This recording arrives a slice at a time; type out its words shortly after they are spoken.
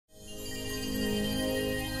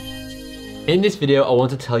In this video, I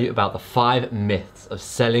want to tell you about the 5 myths of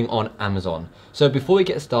selling on Amazon. So before we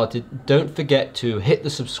get started, don't forget to hit the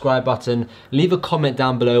subscribe button, leave a comment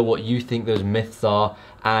down below what you think those myths are,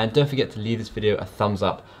 and don't forget to leave this video a thumbs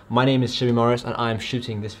up. My name is Shimmy Morris and I'm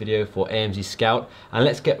shooting this video for AMZScout, and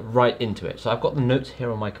let's get right into it. So I've got the notes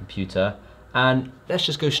here on my computer and let's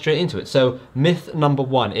just go straight into it. So myth number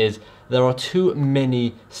 1 is there are too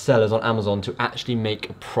many sellers on Amazon to actually make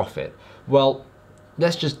a profit. Well,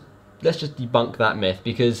 let's just debunk that myth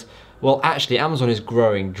because, well, actually Amazon is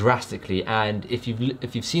growing drastically, and if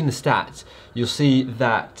you've seen the stats, you'll see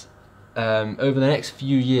that over the next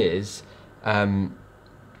few years, the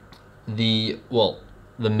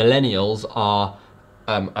millennials are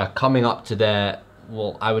coming up to their,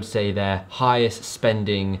 well, I would say their highest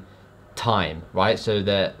spending time, right? So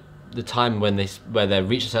the time when they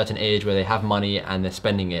reach a certain age where they have money and they're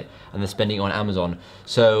spending it, and they're spending it on Amazon.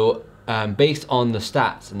 So based on the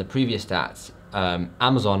stats and the previous stats,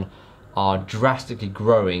 Amazon are drastically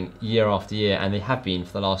growing year after year, and they have been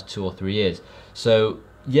for the last 2 or 3 years. So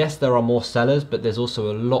yes, there are more sellers, but there's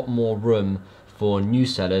also a lot more room for new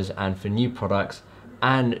sellers and for new products,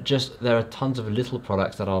 and just there are tons of little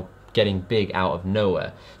products that are getting big out of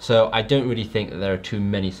nowhere. So I don't really think that there are too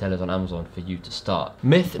many sellers on Amazon for you to start.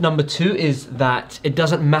 Myth number 2 is that it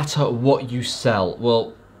doesn't matter what you sell.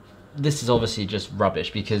 Well, this is obviously just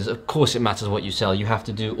rubbish, because of course it matters what you sell. You have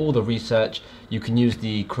to do all the research. You can use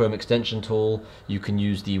the Chrome extension tool, you can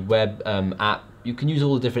use the web app, you can use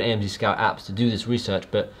all the different AMZScout apps to do this research,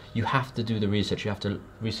 but you have to do the research. You have to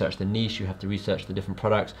research the niche, you have to research the different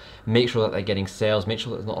products, make sure that they're getting sales, make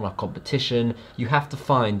sure that there's not enough competition. You have to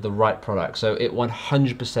find the right product. So it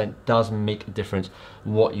 100% does make a difference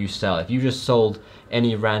what you sell. If you just sold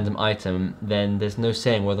any random item, then there's no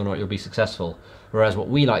saying whether or not you'll be successful. Whereas what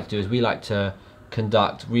we like to do is we like to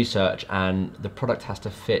conduct research, and the product has to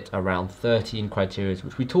fit around 13 criteria,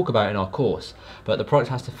 which we talk about in our course, but the product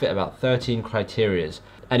has to fit about 13 criteria.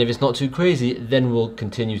 And if it's not too crazy, then we'll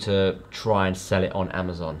continue to try and sell it on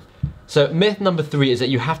Amazon. So myth number 3 is that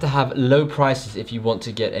you have to have low prices if you want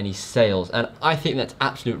to get any sales. And I think that's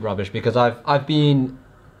absolute rubbish, because I've been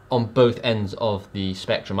on both ends of the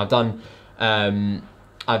spectrum. I've done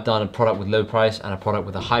a product with low price and a product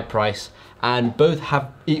with a high price, and both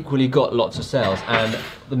have equally got lots of sales. And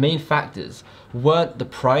the main factors weren't the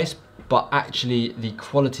price, but actually the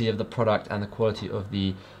quality of the product and the quality of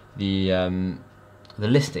the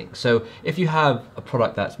listing. So if you have a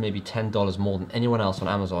product that's maybe $10 more than anyone else on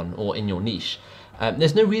Amazon or in your niche,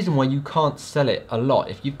 there's no reason why you can't sell it a lot.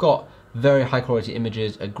 If you've got very high quality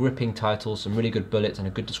images, a gripping title, some really good bullets and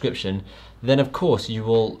a good description, then of course you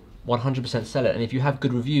will 100% sell it. And if you have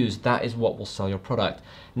good reviews, that is what will sell your product.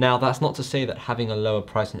 Now, that's not to say that having a lower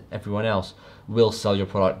price than everyone else will sell your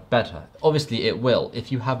product better. Obviously it will.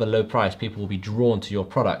 If you have a low price, people will be drawn to your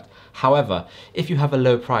product. However, if you have a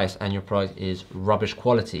low price and your product is rubbish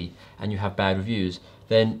quality and you have bad reviews,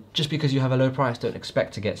 then just because you have a low price, don't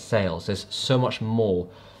expect to get sales. There's so much more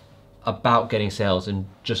about getting sales than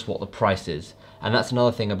just what the price is. And that's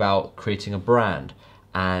another thing about creating a brand.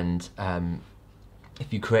 And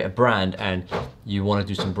if you create a brand and you want to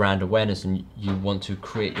do some brand awareness and you want to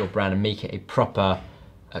create your brand and make it a proper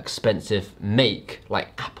expensive make, like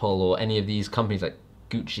Apple or any of these companies like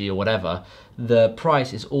Gucci or whatever, the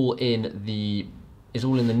price is all in the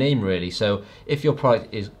name, really. So if your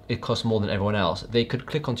product it costs more than everyone else, they could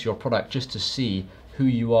click onto your product just to see who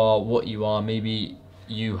you are, what you are. Maybe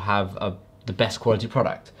you have the best quality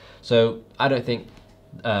product. So I don't think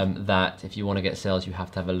that if you want to get sales, you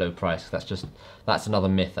have to have a low price. That's another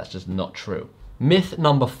myth. That's just not true. Myth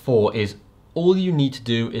number 4 is all you need to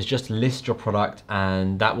do is just list your product,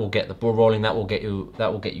 and that will get the ball rolling. That will get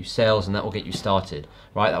you sales, and that will get you started,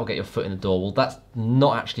 right? That will get your foot in the door. Well, that's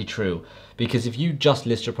not actually true, because if you just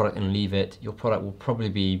list your product and leave it, your product will probably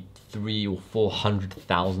be 300,000 or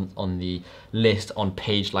 400,000 on the list on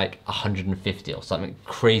page like 150 or something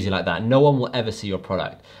crazy like that. No one will ever see your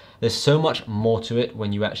product. There's so much more to it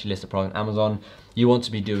when you actually list a product on Amazon. You want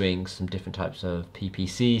to be doing some different types of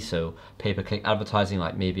PPC, so pay-per-click advertising,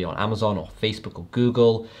 like maybe on Amazon or Facebook or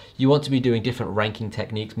Google. You want to be doing different ranking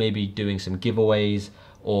techniques, maybe doing some giveaways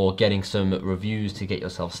or getting some reviews to get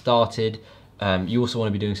yourself started. You also want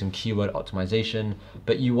to be doing some keyword optimization,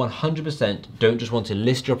 but you 100% don't just want to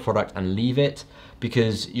list your product and leave it,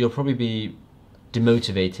 because you'll probably be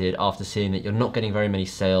demotivated after seeing that you're not getting very many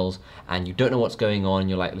sales and you don't know what's going on.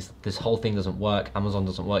 You're like, this whole thing doesn't work, Amazon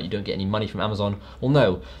doesn't work, you don't get any money from Amazon. Well,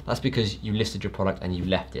 no, that's because you listed your product and you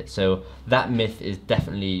left it. So that myth is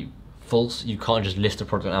definitely false. You can't just list a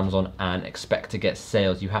product on Amazon and expect to get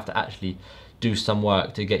sales. You have to actually do some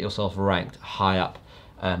work to get yourself ranked high up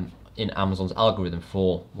in Amazon's algorithm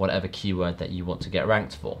for whatever keyword that you want to get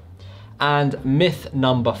ranked for. And myth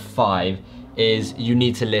number 5 is you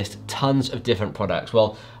need to list tons of different products.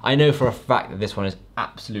 Well, I know for a fact that this one is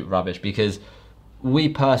absolute rubbish, because we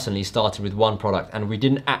personally started with one product and we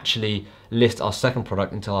didn't actually list our second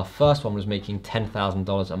product until our first one was making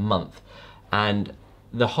 $10,000 a month. And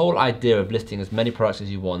the whole idea of listing as many products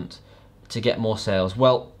as you want to get more sales,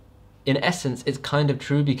 well, in essence, it's kind of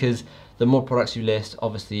true, because the more products you list,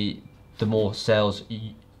 obviously, the more sales,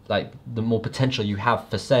 the more potential you have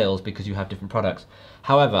for sales because you have different products.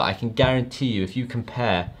 However, I can guarantee you, if you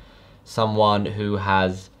compare someone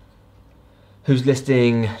who's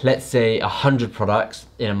listing, let's say, 100 products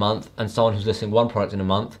in a month and someone who's listing one product in a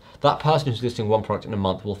month, that person who's listing one product in a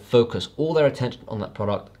month will focus all their attention on that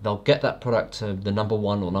product. They'll get that product to the number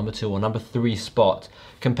 1 or number 2 or number 3 spot,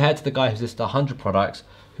 compared to the guy who's listed 100 products,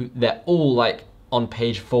 who they're all like on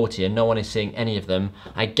page 40 and no one is seeing any of them.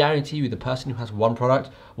 I guarantee you the person who has one product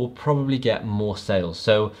will probably get more sales.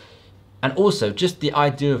 So, and also just the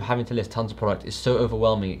idea of having to list tons of product is so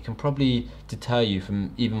overwhelming, it can probably deter you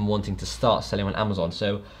from even wanting to start selling on Amazon.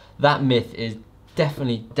 So that myth is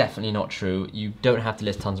definitely not true. You don't have to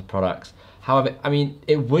list tons of products. However, I mean,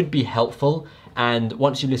 it would be helpful, and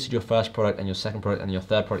once you listed your first product and your second product and your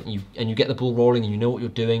third product, and you get the ball rolling and you know what you're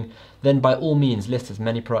doing, then by all means list as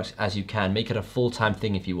many products as you can. Make it a full-time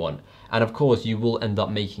thing if you want. And of course, you will end up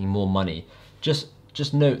making more money. Just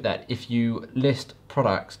note that if you list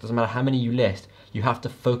products, doesn't matter how many you list, you have to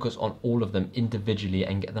focus on all of them individually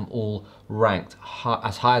and get them all ranked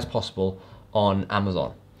as high as possible on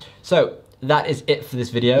Amazon. So that is it for this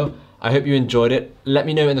video. I hope you enjoyed it. Let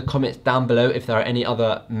me know in the comments down below if there are any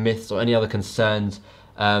other myths or any other concerns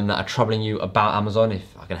that are troubling you about Amazon.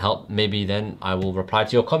 If I can help, maybe then I will reply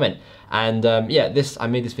to your comment. And yeah, I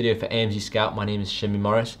made this video for AMZScout. My name is Shimmy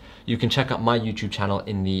Morris. You can check out my YouTube channel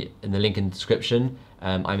in the link in the description.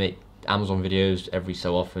 I make Amazon videos every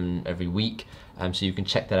so often, every week, so you can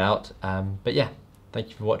check that out. But yeah, thank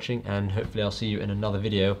you for watching, and hopefully I'll see you in another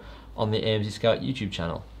video on the AMZScout YouTube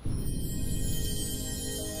channel.